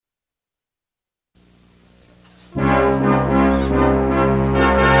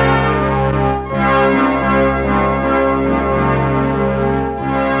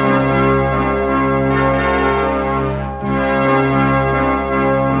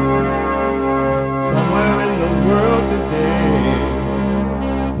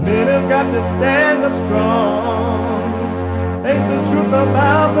have to stand up strong, face the truth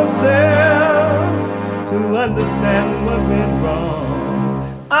about themselves, to understand what went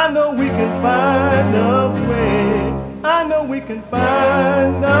wrong. I know we can find a way. I know we can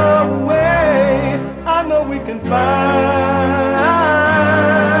find a way. I know we can find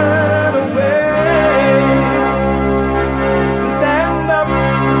a way to stand up,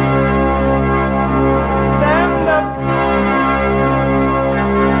 stand up,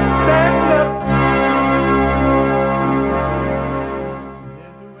 stand up.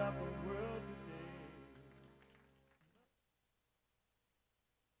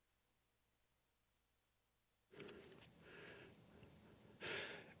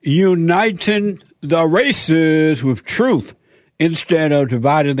 Uniting the races with truth instead of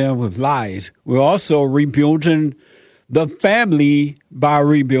dividing them with lies. We're also rebuilding the family by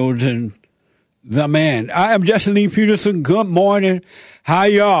rebuilding the man. I am Jesse Lee Peterson. Good morning. How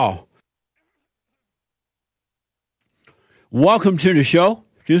y'all? Welcome to the show.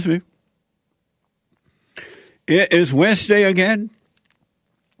 Excuse me. It is Wednesday again,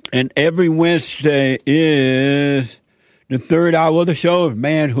 and every Wednesday is the third hour of the show is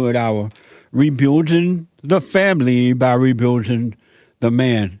Manhood Hour, rebuilding the family by rebuilding the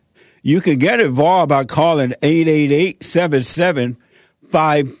man. You can get involved by calling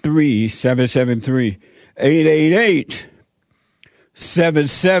 888-77-53773.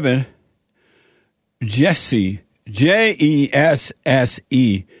 888-77-JESSE,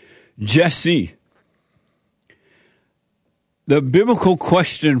 Jesse, Jesse. The biblical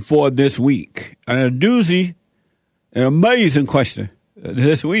question for this week, and a doozy, an amazing question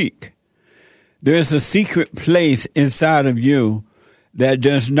this week. There's a secret place inside of you that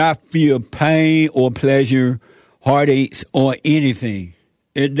does not feel pain or pleasure, heartaches, or anything.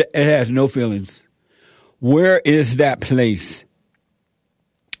 It has no feelings. Where is that place?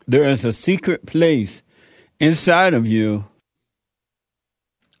 There is a secret place inside of you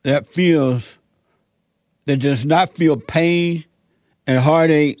that does not feel pain and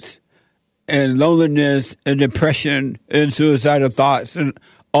heartaches and loneliness and depression and suicidal thoughts and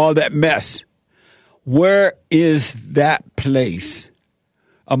all that mess. Where is that place?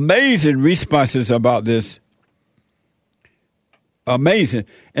 Amazing responses about this. Amazing.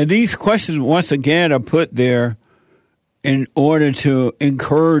 And these questions, once again, are put there in order to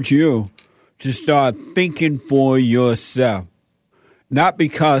encourage you to start thinking for yourself. Not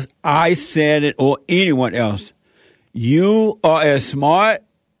because I said it or anyone else. You are as smart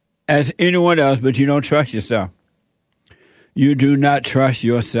as anyone else, but you don't trust yourself. You do not trust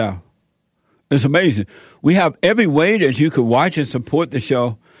yourself. It's amazing. We have every way that you can watch and support the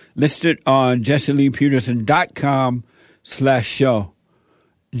show listed on JesseLeePeterson.com/show.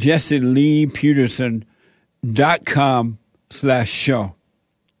 JesseLeePeterson.com/show.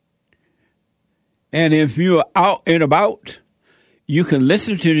 And if you're out and about, you can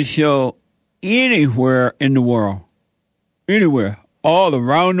listen to the show anywhere in the world. Anywhere. All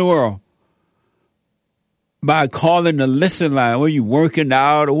around the world, by calling the listen line, where you working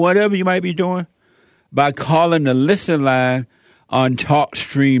out or whatever you might be doing, by calling the listen line on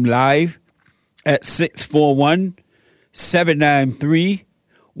TalkStream Live at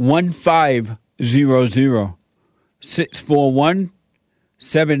 641-793-1500.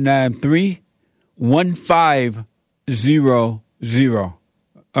 641-793-1500.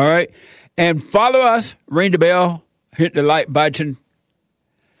 All right? And follow us, ring the bell, hit the like button.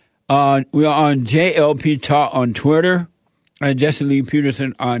 We are on JLP Talk on Twitter and Jesse Lee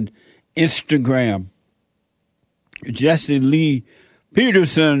Peterson on Instagram. Jesse Lee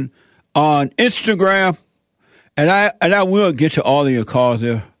Peterson on Instagram. And I will get to all of your calls.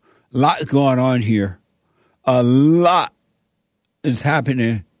 There's a lot going on here. A lot is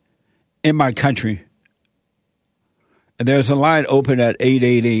happening in my country. And there's a line open at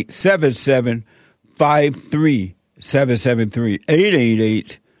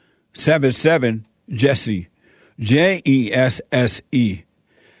 888-77-53-773. 888-77-JESSE, JESSE.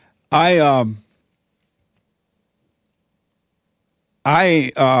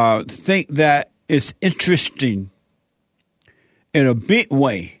 I think that it's interesting in a big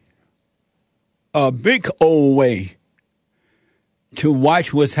way, a big old way, to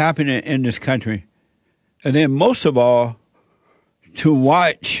watch what's happening in this country. And then most of all, to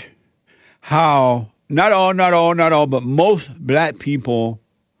watch how not all, but most black people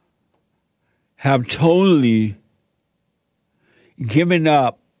have totally given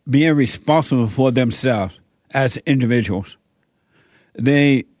up being responsible for themselves as individuals.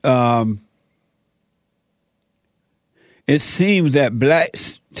 They, it seems that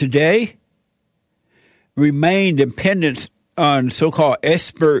blacks today remain dependent on so-called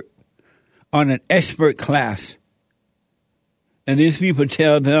expert on an expert class. And these people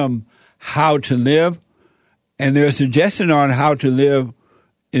tell them how to live, and their suggestion on how to live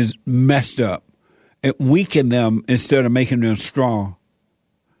is messed up. It weakens them instead of making them strong.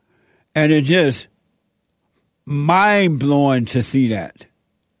 And it's just mind-blowing to see that.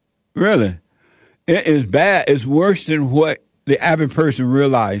 Really. It is bad. It's worse than what the average person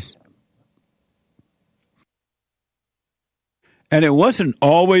realized. And it wasn't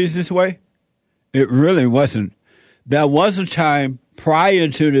always this way. It really wasn't. There was a time prior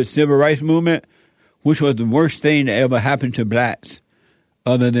to the Civil Rights Movement, which was the worst thing that ever happened to blacks,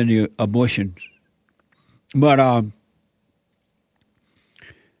 other than the abortions. But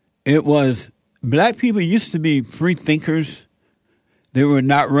it was, black people used to be free thinkers. They were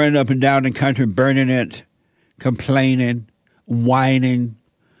not running up and down the country, burning it, complaining, whining,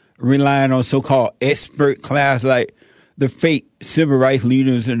 relying on so-called expert class like the fake civil rights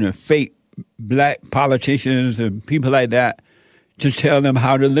leaders and the fake black politicians and people like that to tell them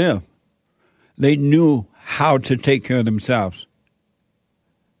how to live. They knew how to take care of themselves.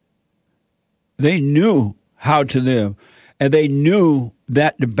 They knew how to live, and they knew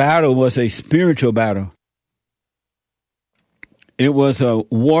that the battle was a spiritual battle. It was a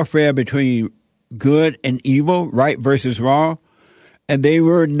warfare between good and evil, right versus wrong. And they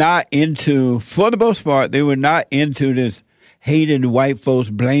were not into, for the most part, they were not into this hating the white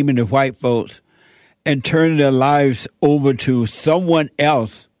folks, blaming the white folks, and turning their lives over to someone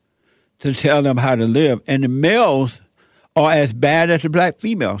else to tell them how to live. And the males are as bad as the black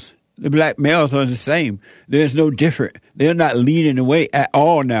females. The black males are the same. There's no different. They're not leading the way at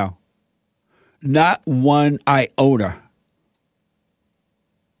all now. Not one iota.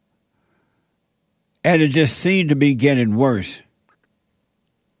 And it just seemed to be getting worse.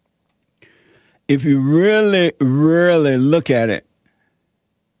 If you really, really look at it,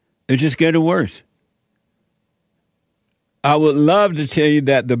 it's just getting worse. I would love to tell you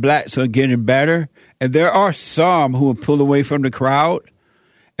that the blacks are getting better, and there are some who will pull away from the crowd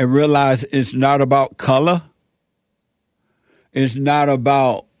and realize it's not about color. It's not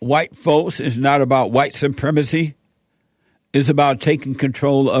about white folks. It's not about white supremacy. It's about taking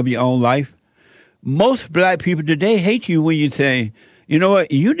control of your own life. Most black people today hate you when you say, you know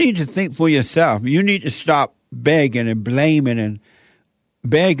what, you need to think for yourself. You need to stop begging and blaming and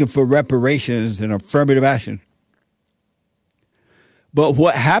begging for reparations and affirmative action. But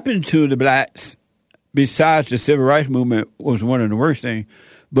what happened to the blacks, besides the Civil Rights Movement, was one of the worst things.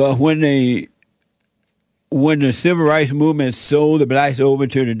 But when the Civil Rights Movement sold the blacks over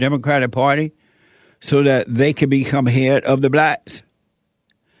to the Democratic Party so that they could become head of the blacks,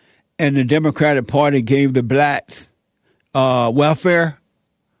 and the Democratic Party gave the blacks welfare,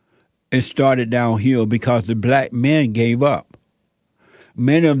 it started downhill because the black men gave up.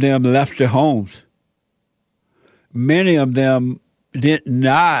 Many of them left their homes. Many of them did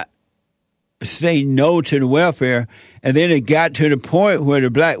not say no to the welfare, and then it got to the point where the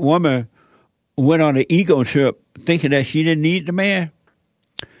black woman went on an ego trip thinking that she didn't need the man,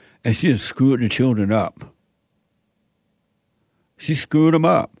 and she just screwed the children up. She screwed them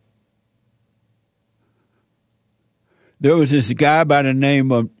up. There was this guy by the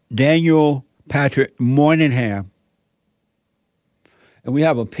name of Daniel Patrick Moynihan, and we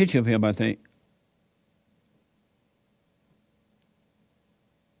have a picture of him, I think.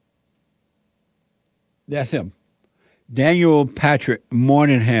 That's him. Daniel Patrick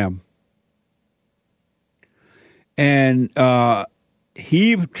Moynihan. And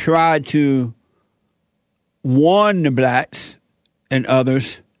he tried to warn the blacks and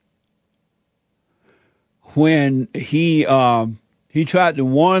others when he tried to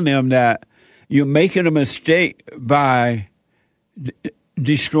warn them that you're making a mistake by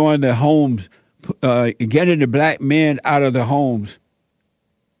destroying their homes, getting the black men out of the homes.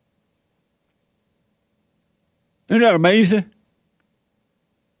 Isn't that amazing?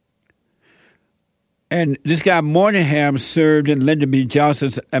 And this guy Moynihan served in Lyndon B.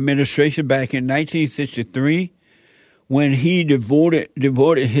 Johnson's administration back in 1963 when he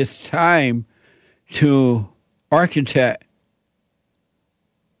devoted his time to architect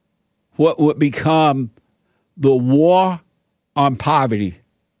what would become the war on poverty.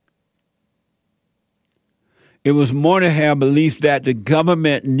 It was Moynihan's belief that the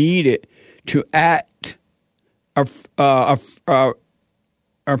government needed to act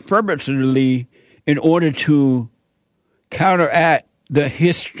affirmatively in order to counteract the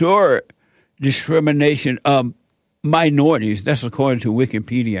historic discrimination of minorities. That's according to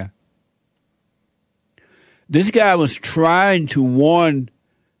Wikipedia. This guy was trying to warn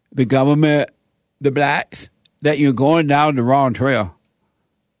the government, the blacks, that you're going down the wrong trail.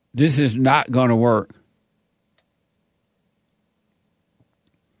 This is not going to work.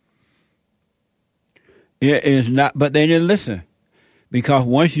 It is not, but they didn't listen. Because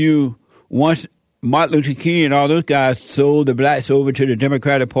once Martin Luther King and all those guys sold the blacks over to the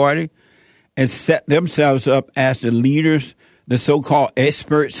Democratic Party and set themselves up as the leaders, the so-called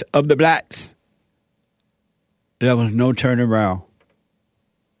experts of the blacks, there was no turning around.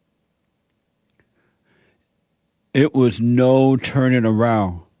 It was no turning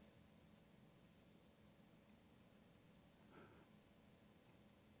around.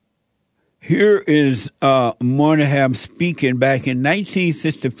 Here is Moynihan speaking back in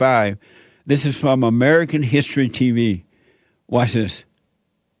 1965. This is from American History TV. Watch this.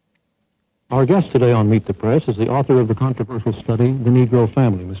 Our guest today on Meet the Press is the author of the controversial study, The Negro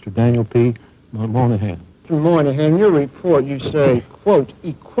Family, Mr. Daniel P. Moynihan. Mr. Moynihan, in your report you say, quote,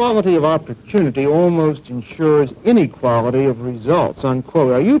 equality of opportunity almost ensures inequality of results,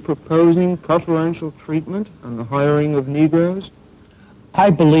 unquote. Are you proposing preferential treatment on the hiring of Negroes? I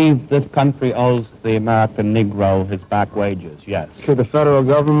believe this country owes the American Negro his back wages, yes. Should the federal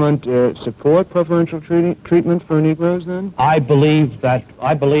government support preferential treatment for Negroes then? I believe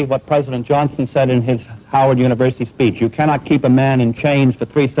what President Johnson said in his Howard University speech. You cannot keep a man in chains for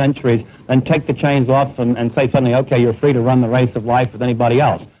 3 centuries, then take the chains off and say suddenly, okay, you're free to run the race of life with anybody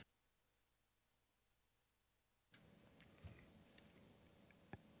else.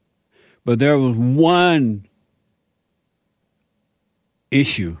 But there was one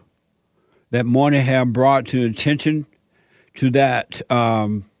issue that Moynihan brought to attention to that.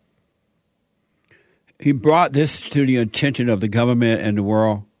 He brought this to the attention of the government and the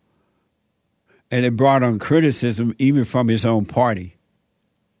world, and it brought on criticism even from his own party.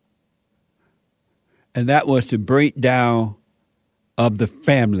 And that was the breakdown of the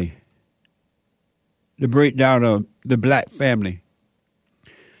family, the breakdown of the black family.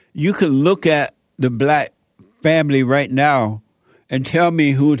 You could look at the black family right now and tell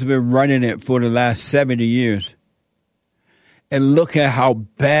me who's been running it for the last 70 years. And look at how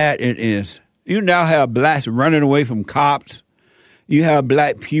bad it is. You now have blacks running away from cops. You have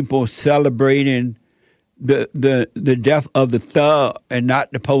black people celebrating the death of the thug and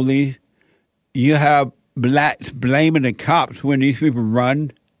not the police. You have blacks blaming the cops when these people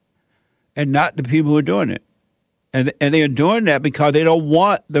run and not the people who are doing it. And they are doing that because they don't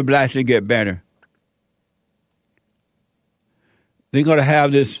want the blacks to get better. They're going to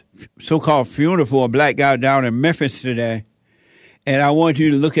have this so-called funeral for a black guy down in Memphis today. And I want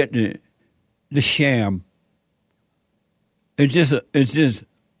you to look at the sham. It's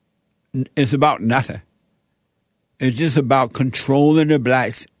about nothing. It's just about controlling the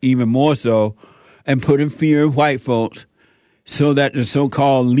blacks even more so and putting fear in white folks so that the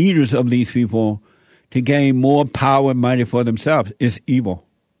so-called leaders of these people to gain more power and money for themselves is evil.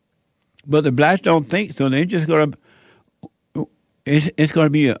 But the blacks don't think so. They're just going to... It's going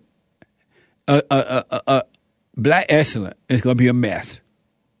to be a black excellence. It's going to be a mess.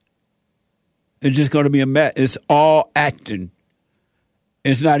 It's just going to be a mess. It's all acting.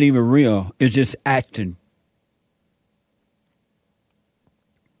 It's not even real. It's just acting.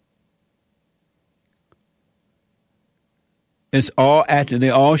 It's all acting.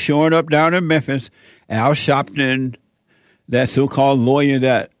 They're all showing up down in Memphis. Al Sharpton, that so-called lawyer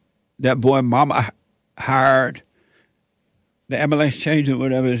that boy mama hired, the MLS changer,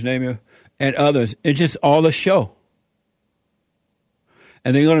 whatever his name is, and others. It's just all a show.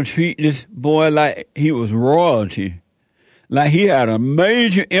 And they're going to treat this boy like he was royalty, like he had a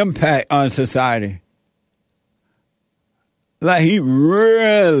major impact on society, like he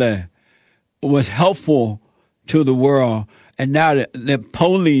really was helpful to the world. And now the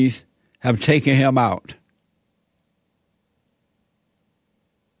police have taken him out.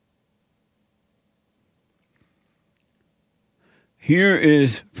 Here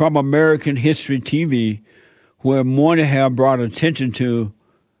is from American History TV, where Moynihan brought attention to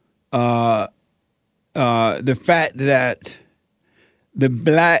the fact that the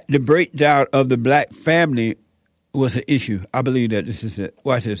breakdown of the black family was an issue. I believe that this is it.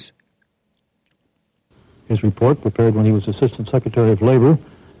 Watch this. His report, prepared when he was Assistant Secretary of Labor,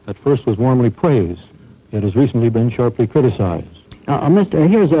 at first was warmly praised, yet has recently been sharply criticized.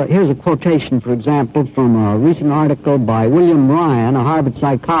 Here's a quotation, for example, from a recent article by William Ryan, a Harvard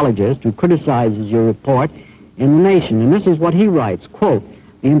psychologist, who criticizes your report in The Nation. And this is what he writes, quote,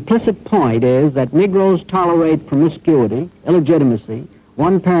 the implicit point is that Negroes tolerate promiscuity, illegitimacy,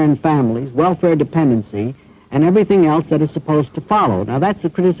 one-parent families, welfare dependency, and everything else that is supposed to follow. Now, that's the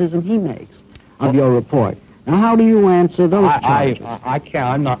criticism he makes of your report. Now, how do you answer those charges? I can't.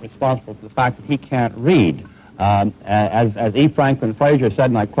 I'm not responsible for the fact that he can't read. As E. Franklin Frazier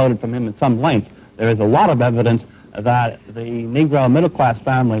said, and I quoted from him at some length, there is a lot of evidence that the Negro middle-class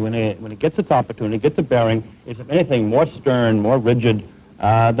family, when it gets its opportunity, gets a bearing, is, if anything, more stern, more rigid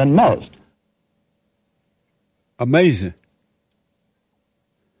than most. Amazing.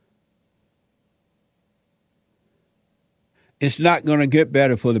 It's not going to get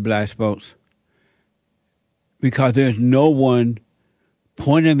better for the black folks because there's no one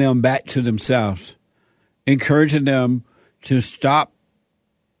pointing them back to themselves, encouraging them to stop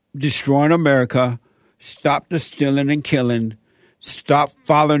destroying America, stop the stealing and killing, stop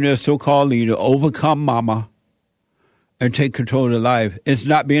following their so-called leader, overcome mama, and take control of their life. It's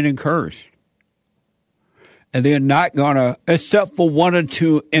not being encouraged. And they're not going to, except for one or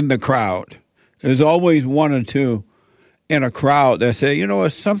two in the crowd. There's always one or two in a crowd that say, you know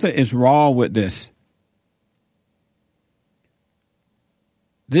what, something is wrong with this.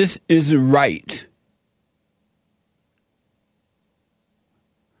 This isn't right.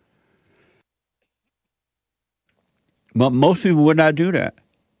 But most people would not do that.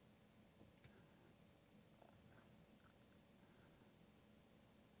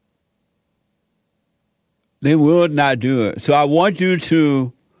 They would not do it. So I want you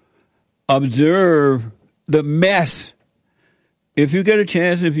to observe the mess. If you get a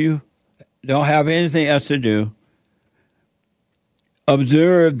chance, if you don't have anything else to do,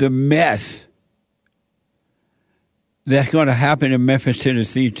 observe the mess that's going to happen in Memphis,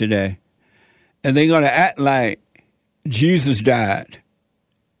 Tennessee today. And they're going to act like Jesus died.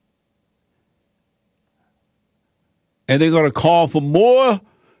 And they're going to call for more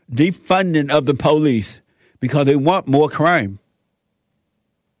defunding of the police because they want more crime.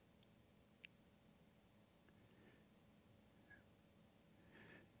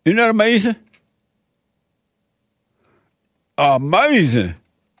 Isn't that amazing? Amazing.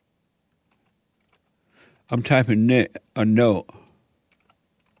 I'm typing a note.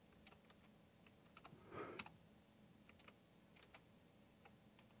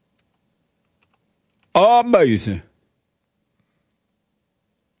 Amazing.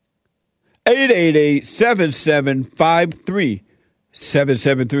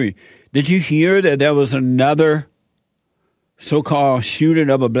 888-7753-773. Did you hear that there was another so-called shooting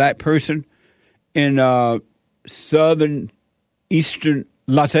of a black person in southern eastern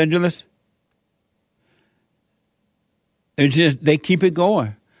Los Angeles? It's just, they keep it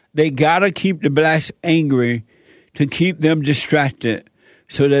going. They got to keep the blacks angry to keep them distracted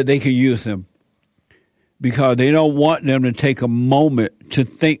so that they can use them. Because they don't want them to take a moment to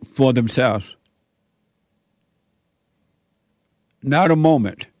think for themselves. Not a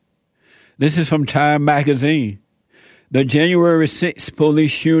moment. This is from Time magazine. The January 6th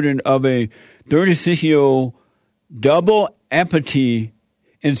police shooting of a 36-year-old double amputee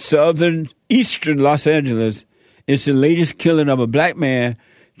in southern eastern Los Angeles is the latest killing of a black man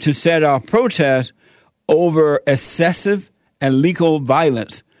to set off protests over excessive and legal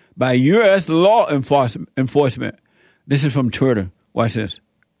violence by U.S. law enforcement. This is from Twitter. Watch this.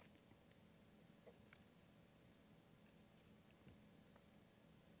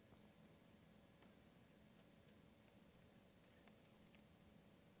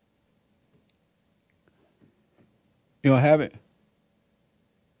 You don't have it?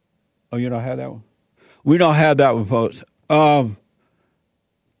 Oh, you don't have that one? We don't have that one, folks.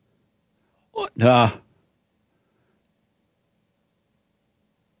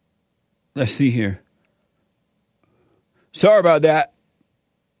 Let's see here. Sorry about that.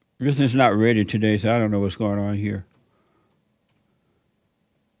 This is not ready today, so I don't know what's going on here.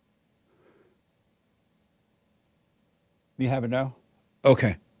 You have it now?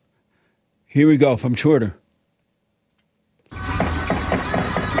 Okay. Here we go from Twitter.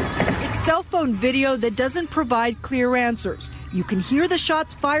 It's cell phone video that doesn't provide clear answers. You can hear the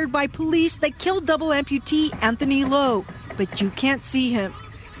shots fired by police that killed double amputee Anthony Lowe, but you can't see him.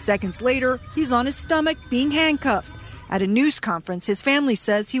 Seconds later, he's on his stomach being handcuffed. At a news conference, his family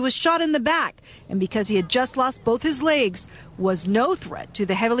says he was shot in the back, and because he had just lost both his legs, was no threat to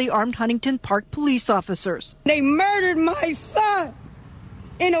the heavily armed Huntington Park police officers. They murdered my son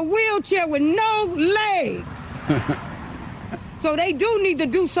in a wheelchair with no legs. So they do need to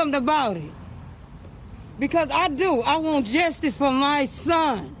do something about it. Because I want justice for my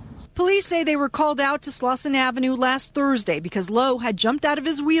son. Police say they were called out to Slauson Avenue last Thursday because Lowe had jumped out of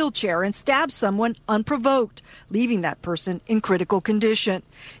his wheelchair and stabbed someone unprovoked, leaving that person in critical condition.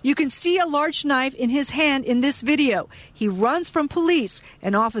 You can see a large knife in his hand in this video. He runs from police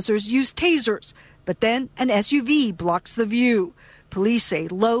and officers use tasers, but then an SUV blocks the view. Police say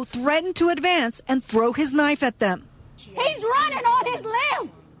Lowe threatened to advance and throw his knife at them. He's running on his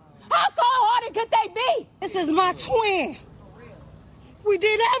limbs. How cold-hearted could they be? This is my twin. We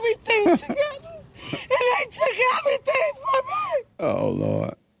did everything together, and they took everything from me. Oh,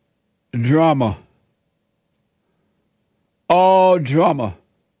 Lord. Drama. All drama.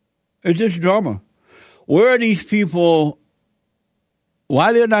 It's just drama. Where are these people?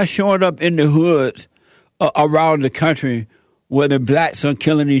 Why they're not showing up in the hoods around the country where the blacks are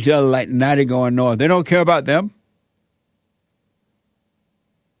killing each other like now they're going north? They don't care about them.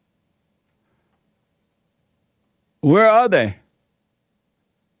 Where are they?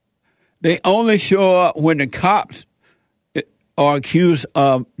 They only show up when the cops are accused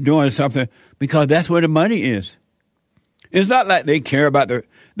of doing something because that's where the money is. It's not like they care about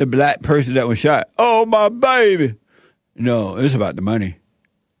the black person that was shot. Oh, my baby. No, it's about the money.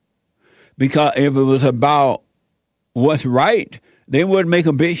 Because if it was about what's right, they wouldn't make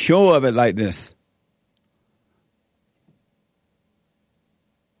a big show of it like this.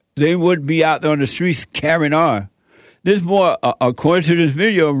 They wouldn't be out there on the streets carrying on. This boy, according to this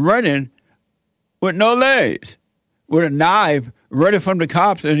video, running with no legs, with a knife, running from the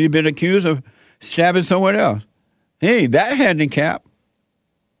cops, and he's been accused of stabbing someone else. Hey, that handicap.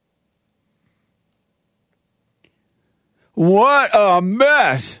 What a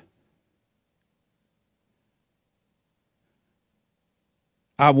mess.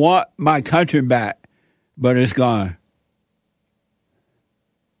 I want my country back, but it's gone.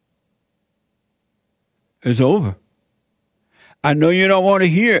 It's over. I know you don't want to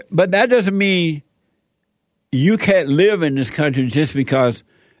hear it, but that doesn't mean you can't live in this country just because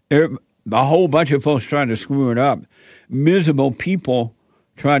a whole bunch of folks trying to screw it up. Miserable people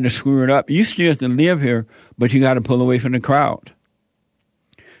trying to screw it up. You still can live here, but you got to pull away from the crowd.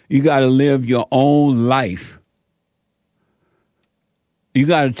 You got to live your own life. You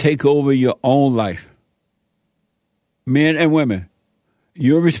got to take over your own life. Men and women,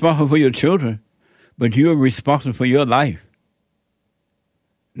 you're responsible for your children, but you're responsible for your life.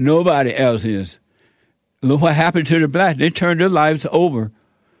 Nobody else is. Look what happened to the blacks. They turned their lives over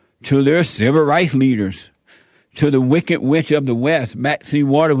to their civil rights leaders, to the wicked witch of the West, Maxine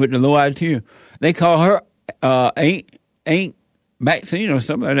Waters with the low IQ. They call her Ain't Maxine or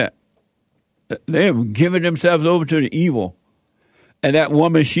something like that. They have given themselves over to the evil. And that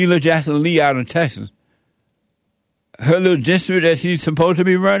woman, Sheila Jackson Lee out of Texas, her little district that she's supposed to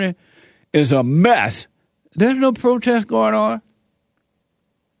be running is a mess. There's no protest going on.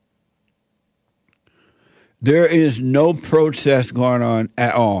 There is no protest going on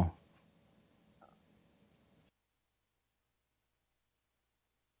at all.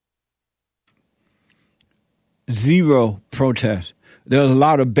 Zero protest. There's a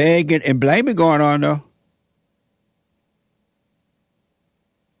lot of begging and blaming going on, though.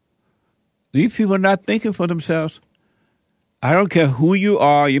 These people are not thinking for themselves. I don't care who you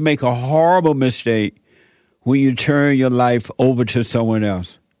are, you make a horrible mistake when you turn your life over to someone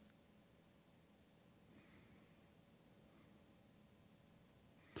else.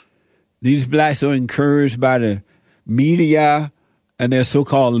 These blacks are encouraged by the media and their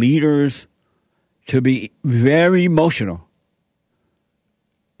so-called leaders to be very emotional.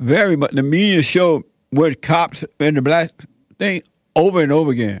 Very much. The media show what cops and the black thing over and over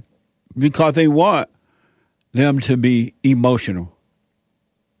again because they want them to be emotional.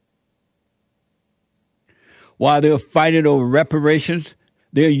 While they're fighting over reparations,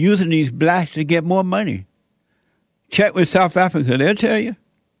 they're using these blacks to get more money. Check with South Africa, they'll tell you.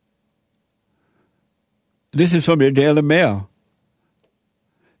 This is from the Daily Mail.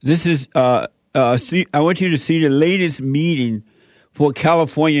 This is, I want you to see the latest meeting for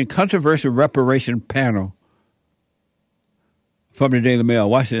California Controversial Reparation Panel from the Daily Mail.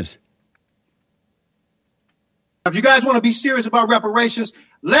 Watch this. If you guys want to be serious about reparations,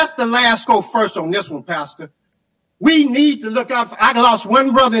 let the last go first on this one, Pastor. We need to look out I lost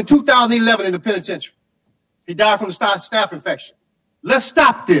one brother in 2011 in the penitentiary. He died from the staph infection. Let's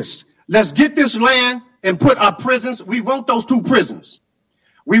stop this. Let's get this land and put our prisons. We want those 2 prisons.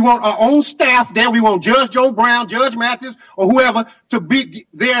 We want our own staff there. We want Judge Joe Brown, Judge Mathis, or whoever to be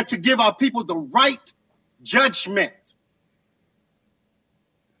there to give our people the right judgment.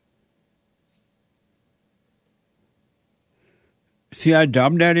 See how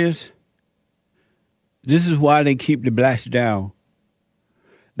dumb that is? This is why they keep the blacks down.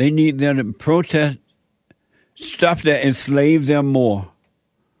 They need them to protest stuff that enslaves them more.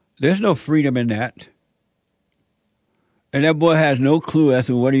 There's no freedom in that. And that boy has no clue as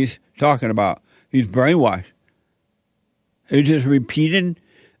to what he's talking about. He's brainwashed. He's just repeating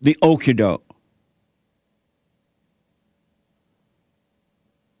the okie-doke.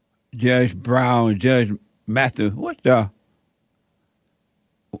 Judge Brown, Judge Mathis, what the?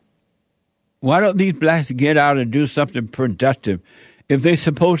 Why don't these blacks get out and do something productive? If they're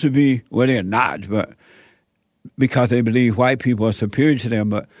supposed to be, well, they're not, but because they believe white people are superior to them.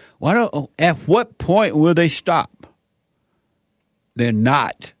 But at what point will they stop? They're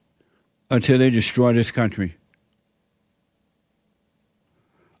not until they destroy this country.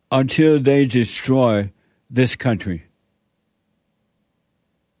 Until they destroy this country.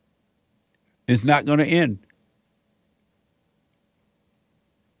 It's not going to end.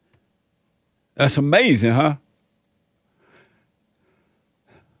 That's amazing, huh?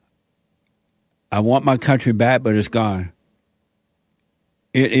 I want my country back, but it's gone.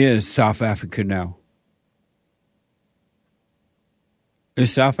 It is South Africa now.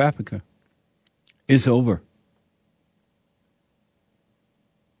 It's South Africa. It's over.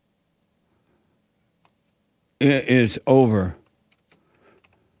 It is over.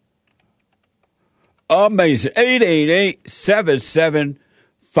 Amazing.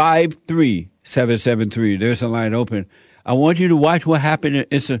 888-7753-773. There's a line open. I want you to watch what happened.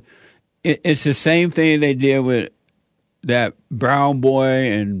 It's the same thing they did with that Brown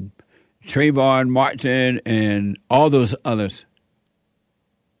boy and Trayvon Martin and all those others.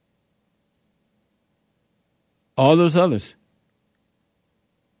 All those others.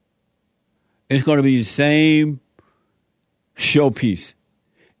 It's going to be the same showpiece.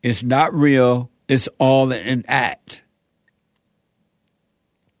 It's not real. It's all an act.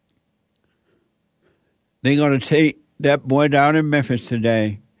 They're going to take that boy down in Memphis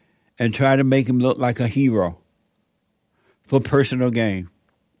today and try to make him look like a hero for personal gain.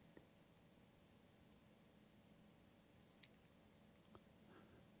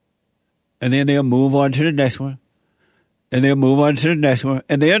 And then they'll move on to the next one. And they'll move on to the next one.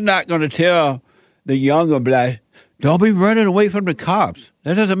 And they're not going to tell the younger black, don't be running away from the cops.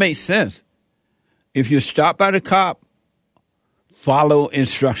 That doesn't make sense. If you're stopped by the cop, follow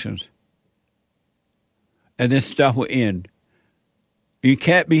instructions. And this stuff will end. You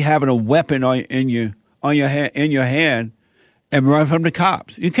can't be having a weapon in your hand and run from the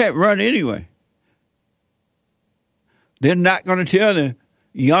cops. You can't run anyway. They're not going to tell the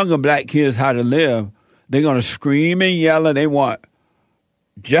younger black kids how to live. They're going to scream and yell, and they want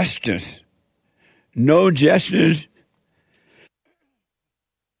justice. No justice.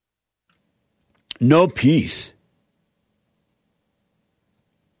 No peace.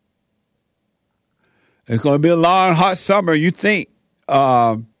 It's going to be a long, hot summer. You think,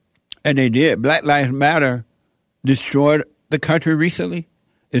 and they did. Black Lives Matter destroyed the country recently.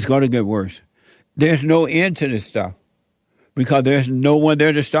 It's going to get worse. There's no end to this stuff because there's no one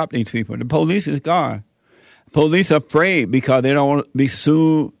there to stop these people. The police is gone. Police are afraid because they don't want to be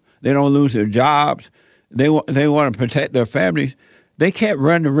sued. They don't lose their jobs. They want to protect their families. They can't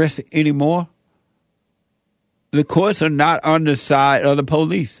run the risk anymore. The courts are not on the side of the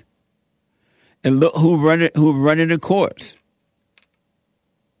police. And look who's running the courts.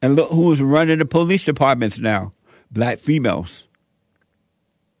 And look who's running the police departments now. Black females.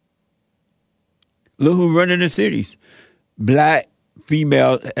 Look who's running the cities. Black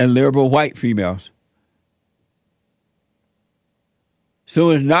females and liberal white females. So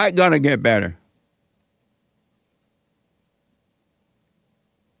it's not going to get better.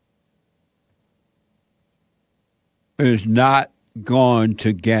 It's not going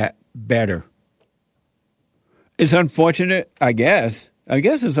to get better. It's unfortunate, I guess. I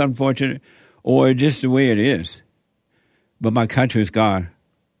guess it's unfortunate, or just the way it is. But my country is gone.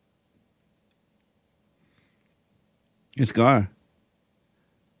 It's gone.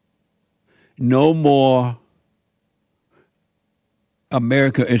 No more.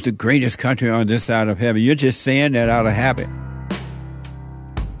 America is the greatest country on this side of heaven. You're just saying that out of habit.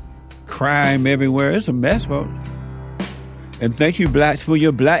 Crime everywhere. It's a mess, folks. And thank you, blacks, for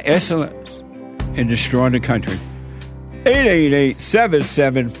your black excellence in destroying the country.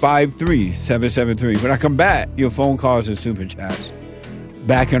 888-7753-773. When I come back, your phone calls and super chats.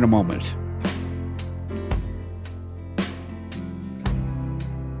 Back in a moment.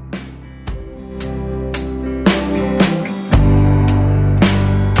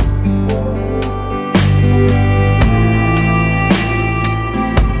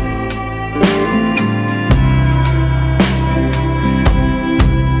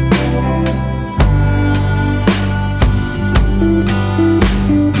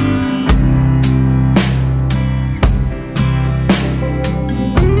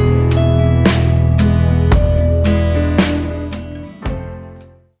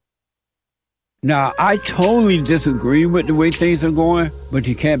 Now, I totally disagree with the way things are going, but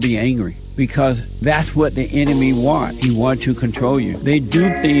you can't be angry because that's what the enemy wants. He wants to control you. They do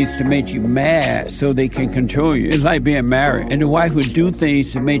things to make you mad so they can control you. It's like being married. And the wife would do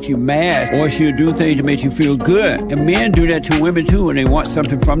things to make you mad, or she'll do things to make you feel good. And men do that to women too when they want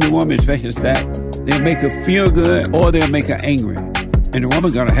something from the woman, especially sex. They'll make her feel good or they'll make her angry. And the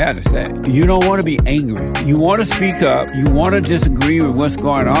woman's going to have to say, you don't want to be angry. You want to speak up. You want to disagree with what's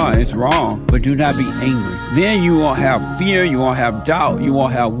going on. It's wrong, but do not be angry. Then you won't have fear. You won't have doubt. You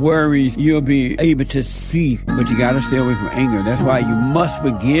won't have worries. You'll be able to see, but you got to stay away from anger. That's why you must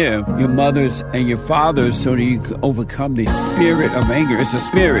forgive your mothers and your fathers so that you can overcome the spirit of anger. It's a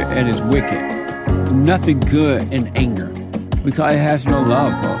spirit and it's wicked. Nothing good in anger because it has no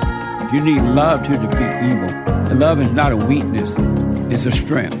love, folks. You need love to defeat evil. And love is not a weakness. It's a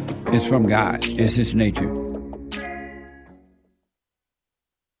strength. It's from God. It's His nature.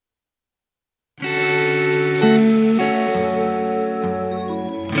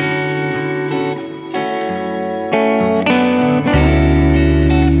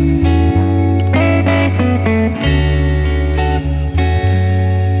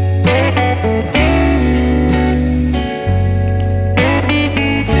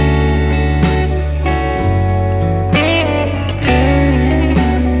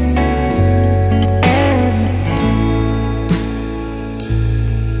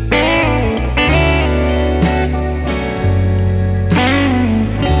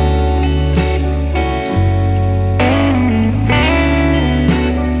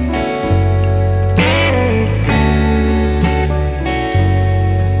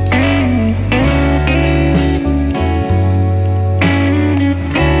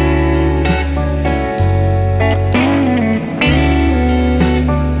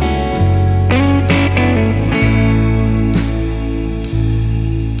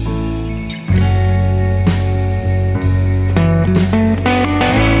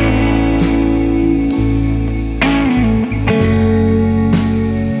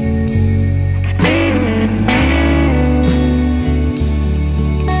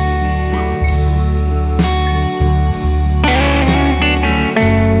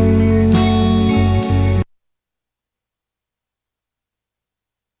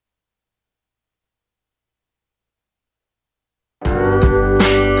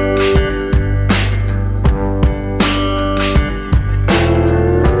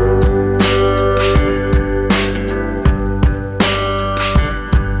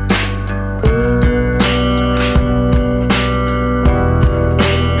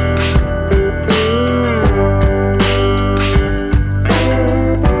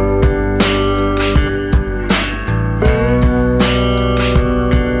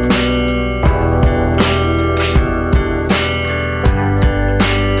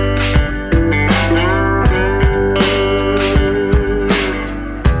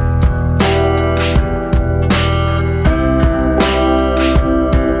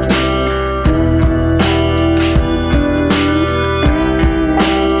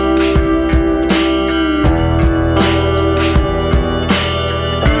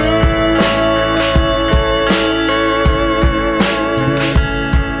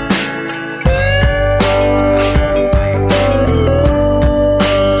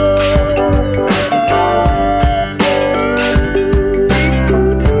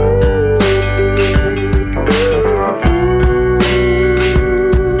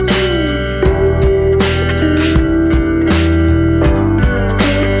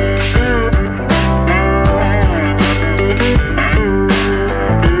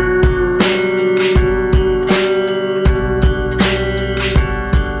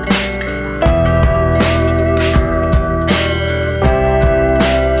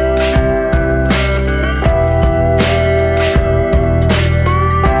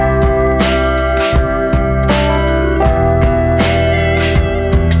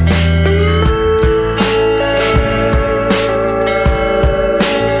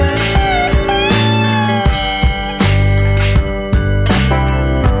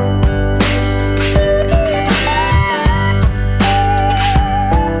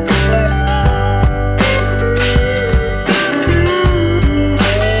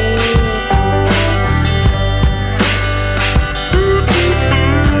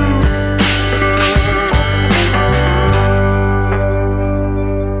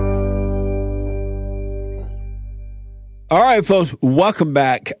 All right, folks, welcome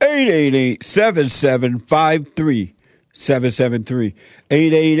back. 888-7753-773.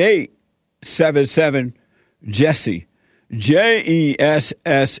 888-77-JESSE.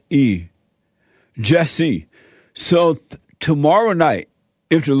 Jesse. Jesse. So tomorrow night,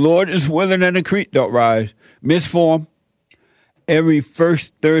 If the Lord is willing and the creek don't rise, Misform, every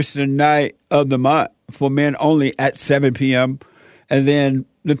first Thursday night of the month for men only at 7 p.m. And then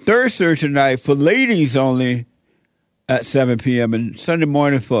the third Thursday night for ladies only at 7 p.m. and Sunday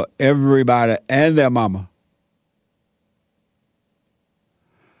morning for everybody and their mama.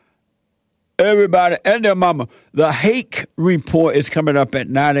 Everybody and their mama. The Hake Report is coming up at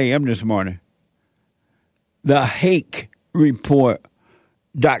 9 a.m. this morning. The Hake Report.com.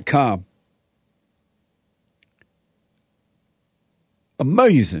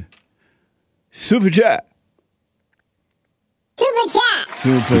 Amazing. Super chat.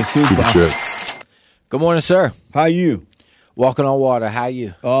 Super chats. Good morning, sir. How you? Walking on water. How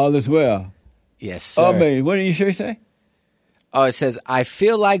you? All is well. Yes, sir. Amazing. What did you sure say? Oh, it says, I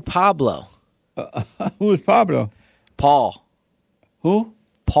feel like Pablo. Who is Pablo? Paul. Who?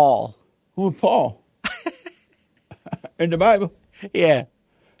 Paul. Who is Paul? In the Bible? Yeah.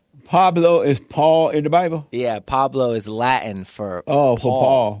 Pablo is Paul in the Bible? Yeah, Pablo is Latin for Paul. Paul. For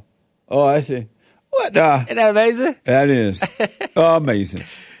Paul. Oh, I see. What the? Isn't that amazing? That is. Amazing.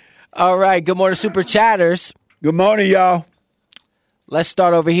 All right. Good morning, Super Chatters. Good morning, y'all. Let's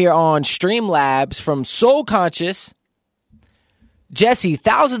start over here on Streamlabs from Soul Conscious. Jesse,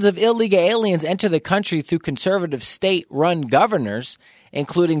 thousands of illegal aliens enter the country through conservative state-run governors,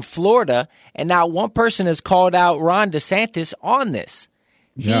 including Florida, and not one person has called out Ron DeSantis on this.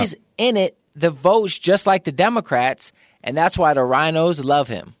 Yeah. He's in it, the votes, just like the Democrats, and that's why the rhinos love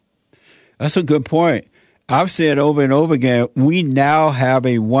him. That's a good point. I've said over and over again, we now have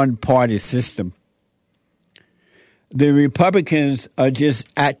a one-party system. The Republicans are just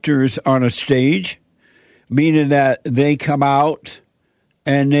actors on a stage, meaning that they come out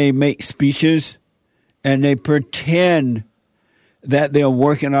and they make speeches and they pretend that they're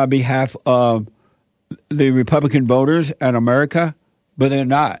working on behalf of the Republican voters in America, but they're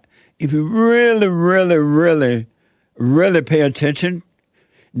not. If you really, really, really, really pay attention,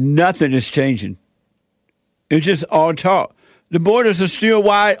 nothing is changing. It's just all talk. The borders are still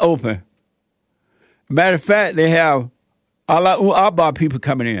wide open. Matter of fact, they have Allahu Akbar people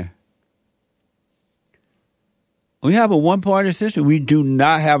coming in. We have a one-party system. We do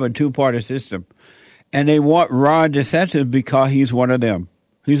not have a two-party system. And they want Ron DeSantis because he's one of them.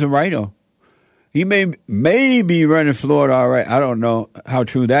 He's a rhino. He may be running Florida all right. I don't know how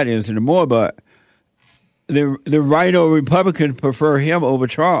true that is anymore, but the rhino Republicans prefer him over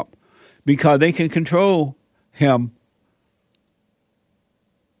Trump because they can control him.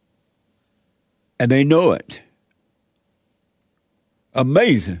 And they know it.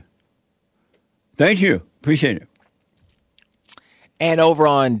 Amazing. Thank you. Appreciate it. And over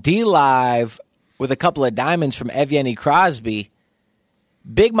on D-Live, with a couple of diamonds from Evgeny Crosby,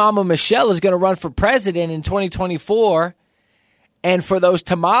 Big Mama Michelle is going to run for president in 2024. And for those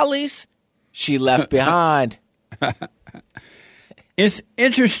tamales, she left behind. It's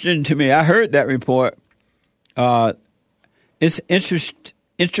interesting to me. I heard that report. It's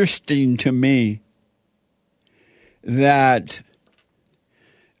interesting to me that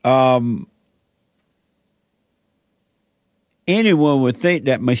anyone would think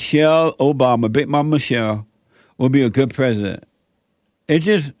that Michelle Obama, Big Mama Michelle, would be a good president. It's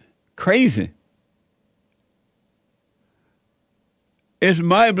just crazy. It's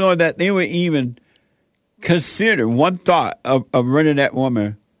mind-blowing that they would even consider one thought of running that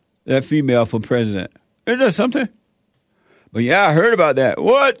woman, that female, for president. Isn't that something? But yeah, I heard about that.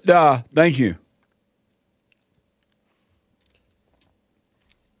 What the? Thank you.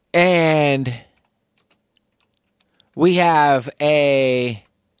 And we have a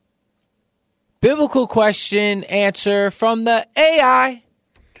biblical question answer from the AI.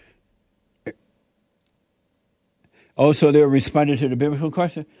 Oh, so they're responding to the biblical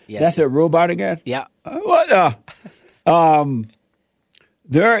question? Yes. That's a robot again? Yeah. What the?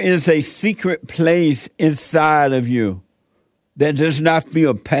 There is a secret place inside of you that does not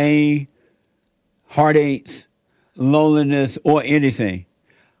feel pain, heartaches, loneliness, or anything.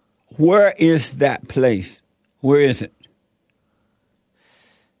 Where is that place? Where is it?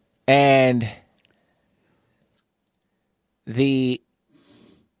 And the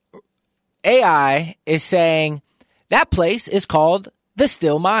AI is saying that place is called the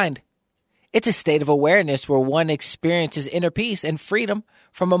still mind. It's a state of awareness where one experiences inner peace and freedom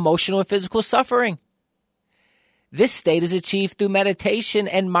from emotional and physical suffering. This state is achieved through meditation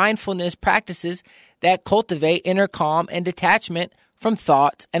and mindfulness practices that cultivate inner calm and detachment from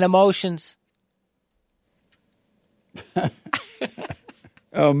thoughts and emotions.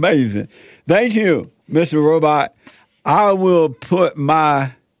 Amazing. Thank you, Mr. Robot. I will put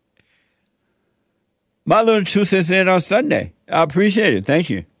my little 2 cents in on Sunday. I appreciate it. Thank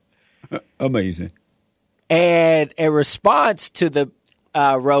you. Amazing. And a response to the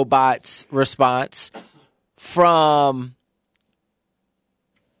robot's response from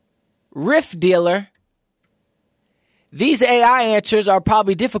Riff Dealer. These AI answers are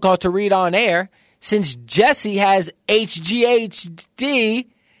probably difficult to read on air since Jesse has HGHD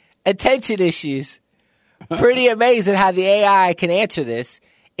attention issues. Pretty amazing how the AI can answer this.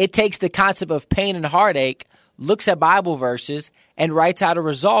 It takes the concept of pain and heartache, looks at Bible verses, and writes out a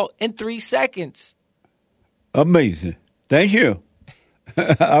result in 3 seconds. Amazing. Thank you.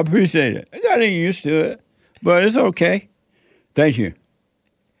 I appreciate it. I ain't used to it, but it's okay. Thank you.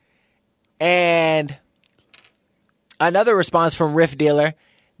 And another response from Riff Dealer.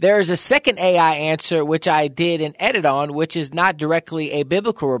 There is a second AI answer which I did an edit on, which is not directly a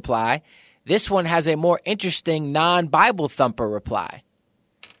biblical reply. This one has a more interesting non-Bible thumper reply.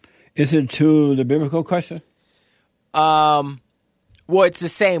 Is it to the biblical question? Well, it's the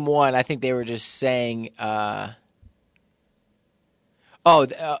same one. I think they were just saying,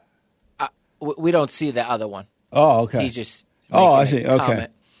 we don't see the other one. Oh, okay. He's just I see. Okay.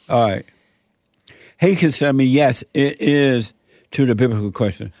 Comment. All right. He can tell me, yes, it is to the biblical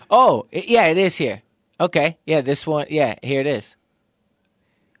question. Oh, yeah, it is here. Okay. Yeah, this one. Yeah, here it is.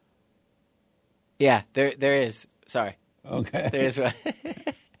 Yeah, there is. Sorry. Okay. There is one.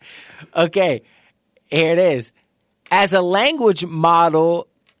 Okay. Here it is. As a language model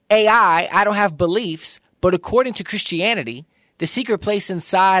AI, I don't have beliefs, but according to Christianity, the secret place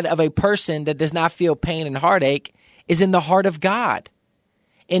inside of a person that does not feel pain and heartache is in the heart of God.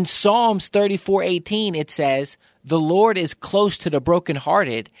 In Psalms 34:18, it says, "The Lord is close to the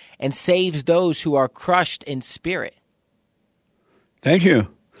brokenhearted and saves those who are crushed in spirit." Thank you.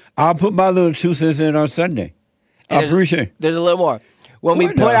 I'll put my little 2 cents in on Sunday. I appreciate it. There's a little more. When we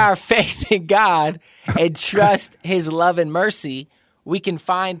put our faith in God and trust His love and mercy, we can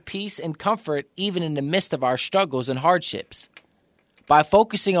find peace and comfort even in the midst of our struggles and hardships. By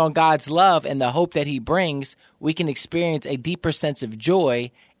focusing on God's love and the hope that He brings, we can experience a deeper sense of joy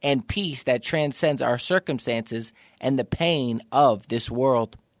and peace that transcends our circumstances and the pain of this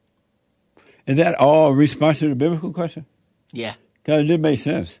world. Is that all response to the biblical question? Yeah. Because it did make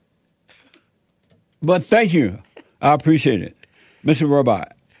sense. But thank you. I appreciate it. Mr.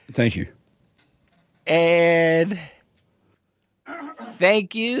 Robot, thank you. And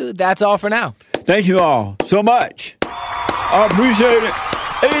thank you. That's all for now. Thank you all so much. I appreciate it.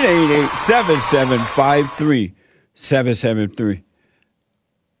 888-7753-773.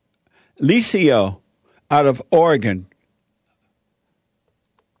 Alicia out of Oregon.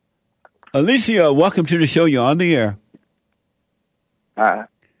 Alicia, welcome to the show. You're on the air. Hi.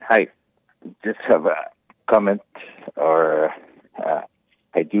 Just have a comment, or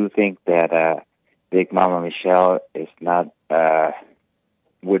I do think that Big Mama Michelle is not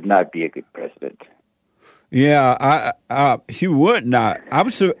would not be a good president. Yeah, she would not.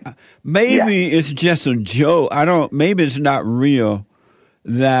 Maybe it's just a joke. Maybe it's not real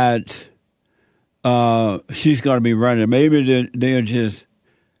that she's going to be running. Maybe they're just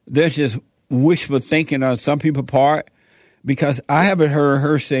wishful thinking on some people's part, because I haven't heard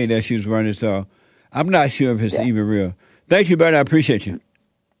her say that she's running, so I'm not sure if it's even real. Thank you, buddy. I appreciate you.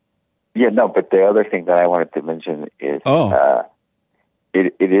 Yeah, no, but the other thing that I wanted to mention is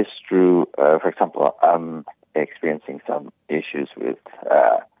it is true. For example, I'm experiencing some issues with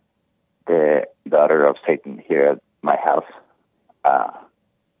the daughter of Satan here at my house.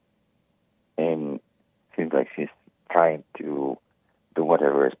 And it seems like she's trying to do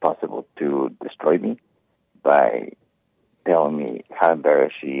whatever is possible to destroy me by telling me how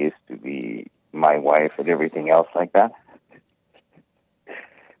embarrassed she is to be my wife and everything else like that.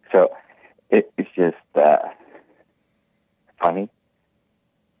 So it's just funny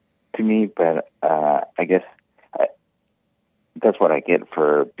to me, but I guess that's what I get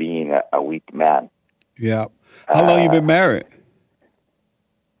for being a weak man. Yeah. How long you been married?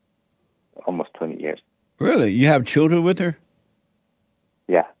 Almost 20 years. Really? You have children with her?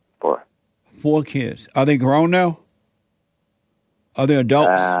 Yeah, 4. 4 kids. Are they grown now? Are they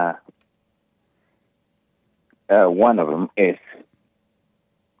adults? One of them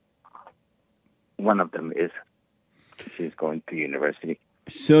is. She's going to university.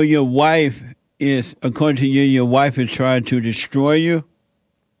 So your wife is, according to you, your wife is trying to destroy you?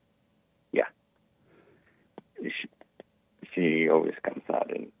 Yeah. She always comes out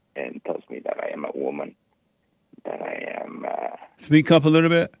and tells me that I am a woman, that I am... Speak up a little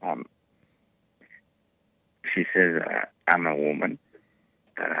bit. She says I'm a woman,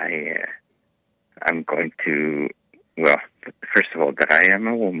 that I'm going to... Well, first of all, that I am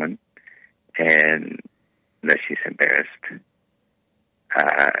a woman, and that she's embarrassed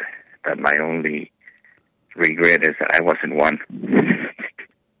that my only regret is that I wasn't one.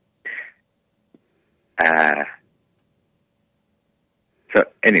 So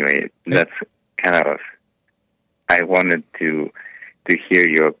anyway, that's kind of, I wanted to hear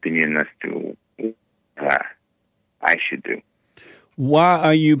your opinion as to what I should do. Why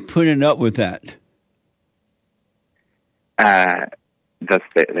are you putting up with that? That's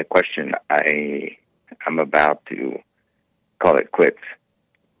the question. I'm about to call it quits.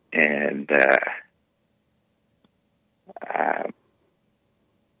 And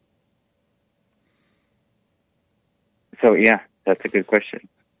so, yeah, that's a good question.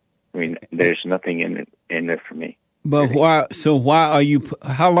 I mean, there's nothing in it for me. But why? So why are you?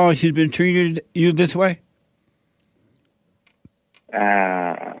 How long has she been treating you this way?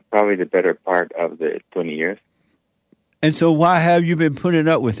 Probably the better part of the 20 years. And so why have you been putting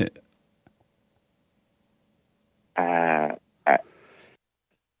up with it?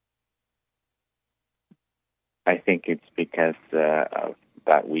 I think it's because of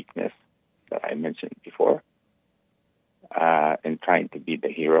that weakness that I mentioned before, and trying to be the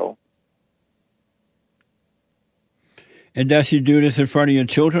hero. And does she do this in front of your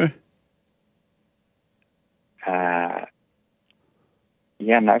children?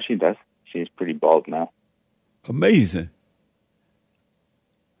 Yeah, now she does. She's pretty bald now. Amazing.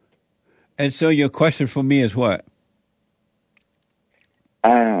 And so your question for me is what?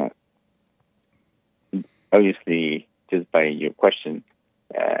 Obviously, just by your question,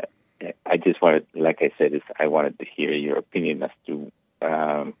 I just wanted, like I said, I wanted to hear your opinion as to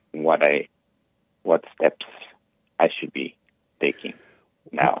what steps I should be taking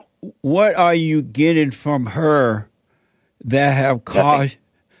now. What are you getting from her that have caused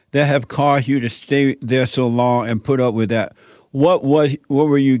you to stay there so long and put up with that? What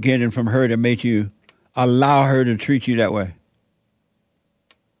were you getting from her that made you allow her to treat you that way?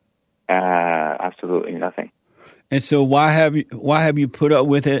 Absolutely nothing. And so why have you put up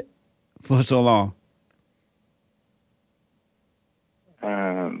with it for so long?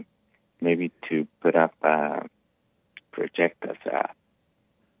 Maybe to put up, project as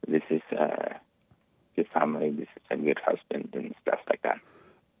this is good family, this is a good husband, and stuff like that.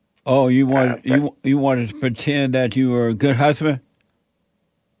 Oh, you wanted to pretend that you were a good husband?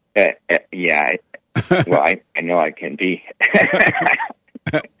 Yeah. Well, I know I can be.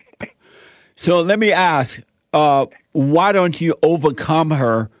 So let me ask, why don't you overcome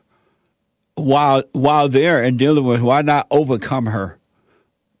her while there and dealing with? Why not overcome her?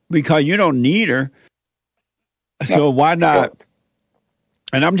 Because you don't need her. So why not?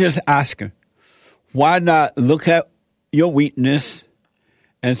 And I'm just asking, why not look at your weakness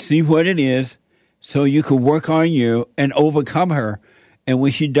and see what it is so you can work on you and overcome her? And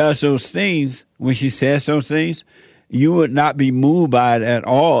when she does those things, when she says those things, you would not be moved by it at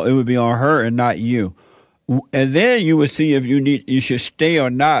all. It would be on her and not you. And then you would see if you should stay or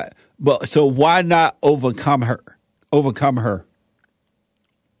not. But so why not overcome her?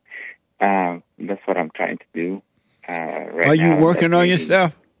 That's what I'm trying to do. Right Are you now, working on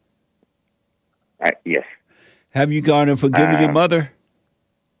yourself? Yes. Have you gone and forgiven your mother?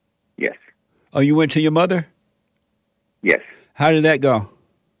 Yes. Oh, you went to your mother? Yes. How did that go?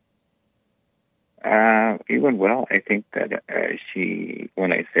 It went well. I think that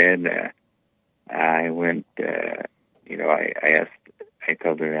when I said I went, I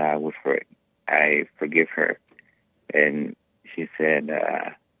told her I forgive her, and she said,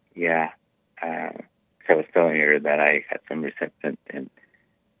 yeah. I was telling her that I had some resentment, and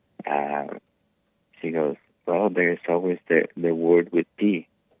she goes, well, there's always the word with P.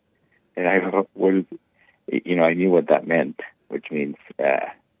 And I wrote, I knew what that meant, which means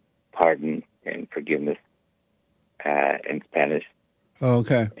pardon and forgiveness in Spanish. Oh,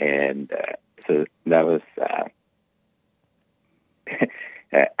 okay. And so that was,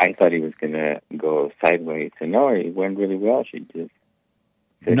 I thought he was going to go sideways. And no, it went really well. She just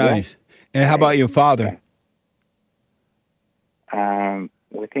said, nice. Yeah. And how about your father?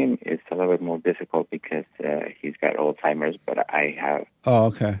 With him, it's a little bit more difficult because he's got Alzheimer's, but I have. Oh,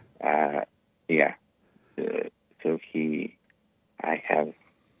 okay. Yeah. So I have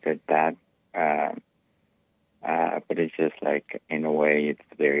said that, but it's just like, in a way, it's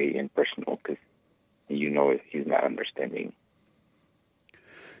very impersonal because he's not understanding.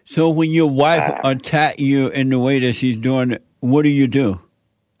 So when your wife attack you in the way that she's doing, what do you do?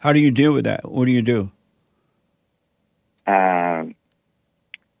 How do you deal with that? What do you do?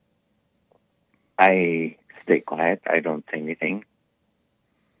 I stay quiet. I don't say anything.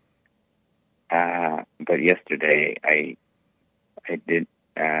 But yesterday, I did,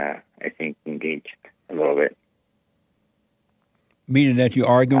 I think, engaged a little bit. Meaning that you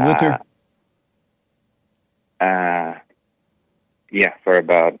arguing with her? Yeah, for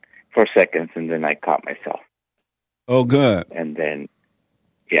about 4 seconds, and then I caught myself. Oh, good. And then,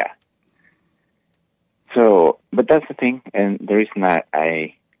 yeah. So, but that's the thing, and the reason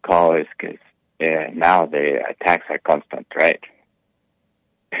I call is because now the attacks are constant, right?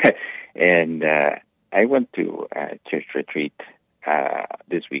 And I went to a church retreat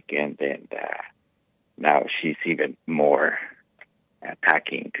this weekend, and now she's even more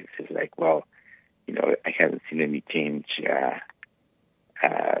attacking because she's like, well, you know, I haven't seen any change,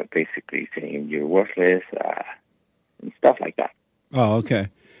 basically saying you're worthless and stuff like that. Oh, okay.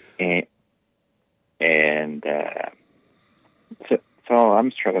 And so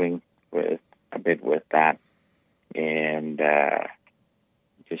I'm struggling a bit with that, and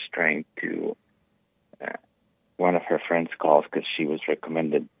just trying to. One of her friends calls because she was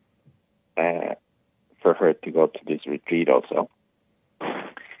recommended for her to go to this retreat also,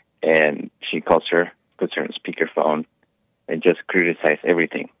 and she calls her, puts her on speakerphone, and just criticize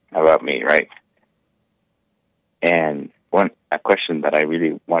everything about me, right? And a question that I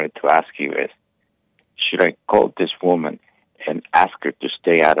really wanted to ask you is, should I call this woman and ask her to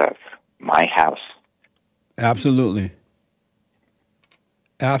stay out of my house? Absolutely.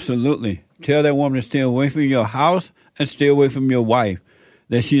 Absolutely. Tell that woman to stay away from your house and stay away from your wife,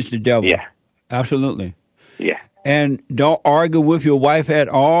 that she's the devil. Yeah. Absolutely. Yeah. And don't argue with your wife at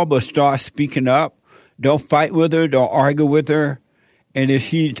all, but start speaking up. Don't fight with her. Don't argue with her. And if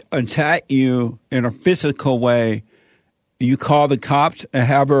she attack you in a physical way, you call the cops and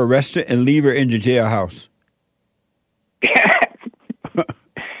have her arrested and leave her in the jailhouse.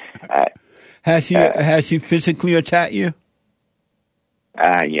 Has she physically attacked you?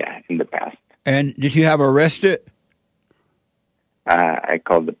 Yeah, in the past. And did you have her arrested? I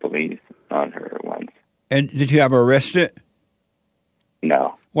called the police on her once. And did you have her arrested?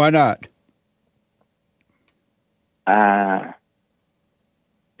 No. Why not? Yeah,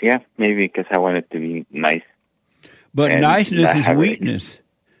 maybe because I wanted to be nice. But niceness is weakness.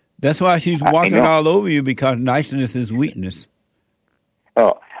 That's why she's walking all over you, because niceness is weakness.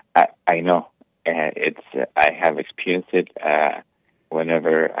 Oh, I know. I have experienced it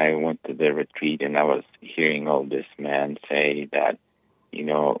whenever I went to the retreat, and I was hearing all this man say that, you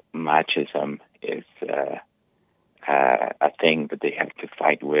know, machism is a thing that they have to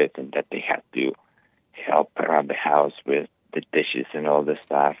fight with, and that they have to help around the house with the dishes and all this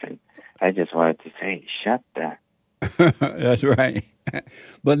stuff. And I just wanted to say, shut the... That's right.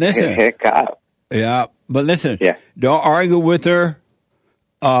 But listen. Heck up. Yeah, but listen. Yeah. Don't argue with her.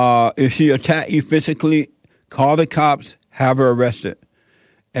 If she attack you physically, call the cops, have her arrested,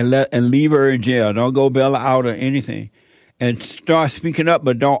 and leave her in jail. Don't go bail her out or anything. And start speaking up,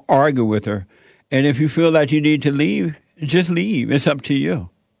 but don't argue with her. And if you feel that you need to leave, just leave. It's up to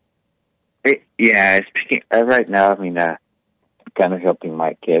you. Yeah, speaking right now, I mean, kind of helping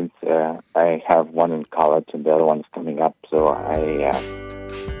my kids. I have one in college, and the other one's coming up. So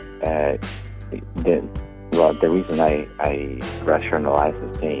the reason I rationalize the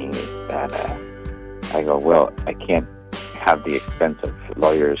thing is that I go, well, I can't have the expense of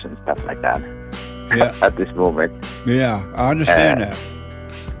lawyers and stuff like that. Yeah. At this moment. Yeah, I understand that.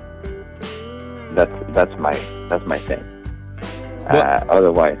 That's my thing.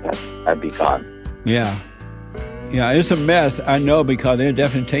 Otherwise, I'd be gone. Yeah. Yeah, it's a mess, I know, because they'll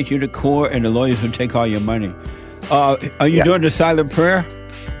definitely take you to court and the lawyers will take all your money. Are you doing the silent prayer?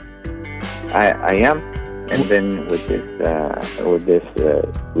 I am. And then with this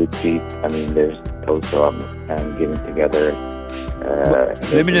retreat, I mean, there's also I'm getting together.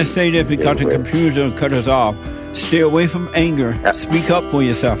 Let me just say this, because the computer will cut us off. Stay away from anger. Yep. Speak up for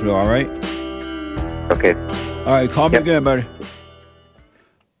yourself, though, all right? Okay. All right, call me again, buddy.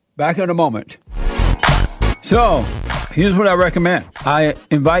 Back in a moment. So, here's what I recommend. I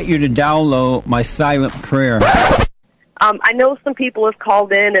invite you to download my silent prayer. I know some people have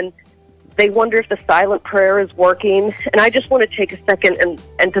called in and they wonder if the silent prayer is working. And I just want to take a second and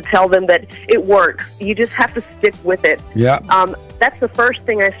to tell them that it works. You just have to stick with it. Yeah. That's the first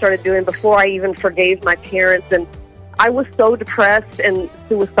thing I started doing before I even forgave my parents. And I was so depressed and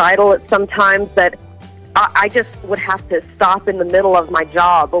suicidal at some times that I just would have to stop in the middle of my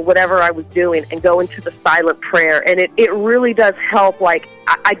job or whatever I was doing and go into the silent prayer. And it really does help. Like,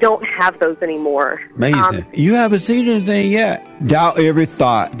 I don't have those anymore. Amazing. You haven't seen anything yet. Doubt every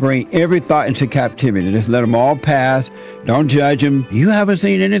thought. Bring every thought into captivity. Just let them all pass. Don't judge them. You haven't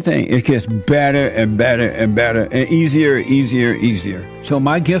seen anything. It gets better and better and better and easier, easier, easier. So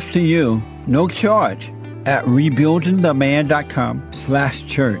my gift to you, no charge, at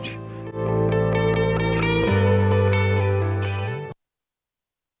rebuildingtheman.com/church.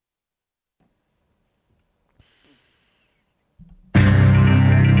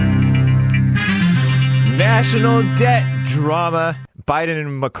 National debt drama. Biden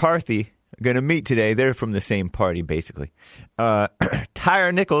and McCarthy are going to meet today. They're from the same party, basically.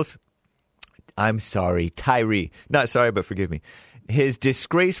 Tyre Nichols. I'm sorry, Tyree. Not sorry, but forgive me. His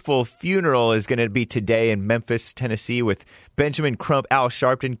disgraceful funeral is going to be today in Memphis, Tennessee, with Benjamin Crump, Al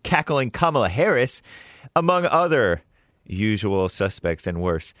Sharpton, cackling Kamala Harris, among other usual suspects and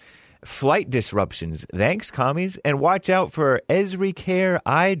worse. Flight disruptions. Thanks, commies. And watch out for Esri Care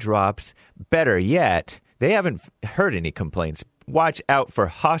eye drops. Better yet, they haven't heard any complaints. Watch out for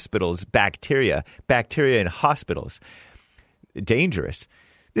hospitals, bacteria in hospitals. Dangerous.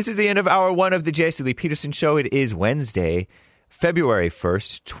 This is the end of hour one of the Jesse Lee Peterson Show. It is Wednesday, February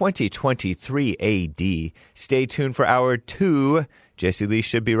 1st, 2023 AD. Stay tuned for hour two. Jesse Lee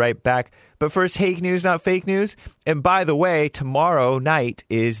should be right back. But first, Hake News, not fake news. And by the way, tomorrow night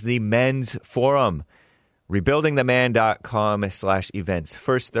is the Men's Forum. Rebuildingtheman.com/events.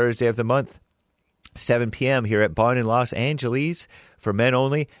 First Thursday of the month, 7 p.m. here at Bonn in Los Angeles. For men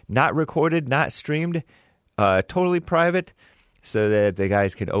only. Not recorded, not streamed. Totally private, so that the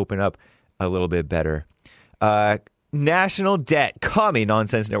guys can open up a little bit better. National debt. Commie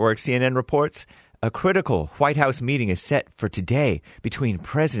Nonsense Network. CNN reports a critical White House meeting is set for today between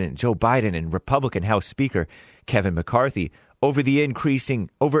President Joe Biden and Republican House Speaker Kevin McCarthy over increasing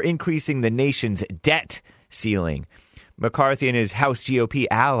the nation's debt ceiling. McCarthy and his House GOP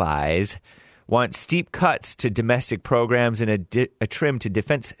allies want steep cuts to domestic programs and a trim to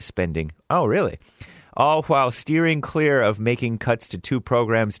defense spending. Oh, really? All while steering clear of making cuts to two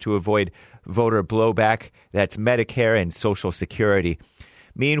programs to avoid voter blowback. That's Medicare and Social Security.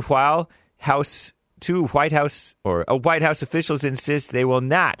 Meanwhile, White House officials insist they will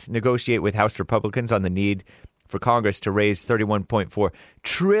not negotiate with House Republicans on the need for Congress to raise $31.4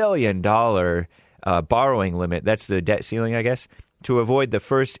 trillion borrowing limit. That's the debt ceiling, I guess, to avoid the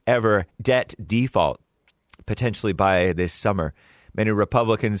first ever debt default, potentially by this summer. Many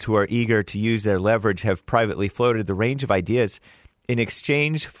Republicans who are eager to use their leverage have privately floated the range of ideas in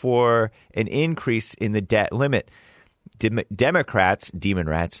exchange for an increase in the debt limit. Democrats, demon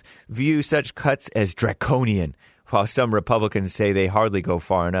rats, view such cuts as draconian, while some Republicans say they hardly go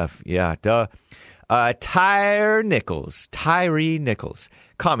far enough. Yeah, duh. Tyre Nichols,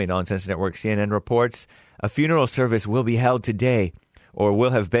 Commie Nonsense Network, CNN reports a funeral service will be held today, or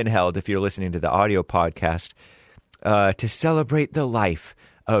will have been held if you're listening to the audio podcast, to celebrate the life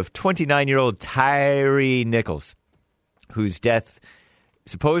of 29-year-old Tyre Nichols, whose death,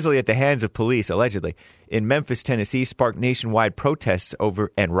 supposedly at the hands of police, allegedly, in Memphis, Tennessee, sparked nationwide protests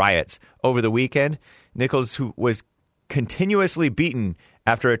and riots. Over the weekend, Nichols, who was continuously beaten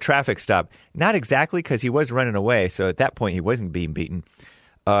after a traffic stop, not exactly because he was running away, so at that point he wasn't being beaten,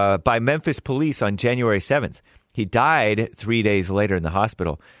 by Memphis police on January 7th. He died 3 days later in the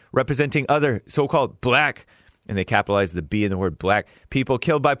hospital, representing other so-called black, and they capitalized the B in the word black, people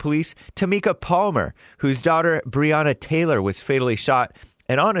killed by police. Tamika Palmer, whose daughter Breonna Taylor was fatally shot,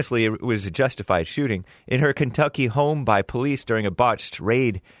 and honestly it was a justified shooting, in her Kentucky home by police during a botched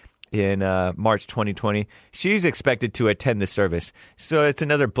raid in March 2020. She's expected to attend the service. So it's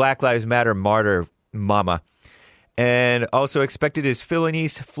another Black Lives Matter martyr mama. And also expected is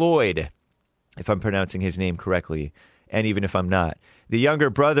Philonise Floyd, if I'm pronouncing his name correctly, and even if I'm not. The younger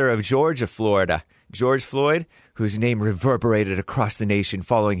brother of George Floyd, whose name reverberated across the nation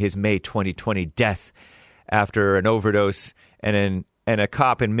following his May 2020 death after an overdose, and a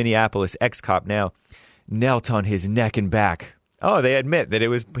cop in Minneapolis, ex-cop now, knelt on his neck and back. Oh, they admit that it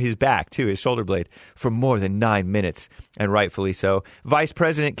was his back, too, his shoulder blade, for more than 9 minutes, and rightfully so. Vice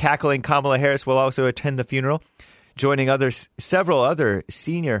President cackling Kamala Harris will also attend the funeral, joining several other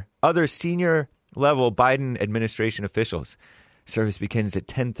senior level Biden administration officials. Service begins at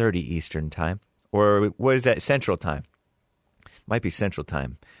 10:30 Eastern Time. Or what is that, Central Time? Might be Central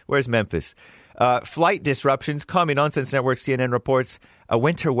Time. Where's Memphis? Flight disruptions. Commie Nonsense Network CNN reports a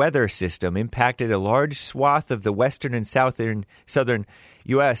winter weather system impacted a large swath of the western and southern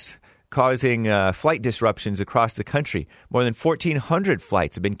U.S., causing flight disruptions across the country. More than 1,400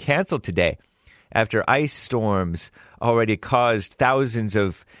 flights have been canceled today after ice storms already caused thousands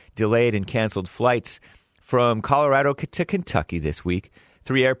of delayed and canceled flights from Colorado to Kentucky this week.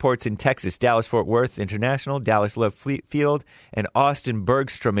 3 airports in Texas, Dallas-Fort Worth International, Dallas Love Field, and Austin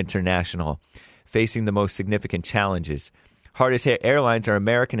Bergstrom International, facing the most significant challenges. Hardest hit airlines are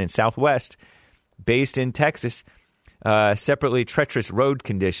American and Southwest, based in Texas. Separately, treacherous road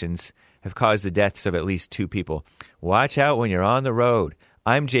conditions have caused the deaths of at least 2 people. Watch out when you're on the road.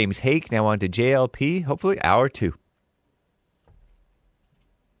 I'm James Hake, now on to JLP, hopefully hour 2.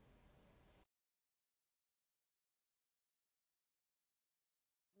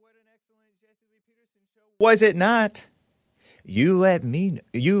 Was it not? You let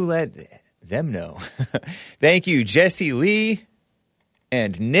them know. Thank you, Jesse Lee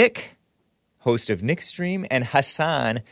and Nick, host of Nick Stream, and Hassan,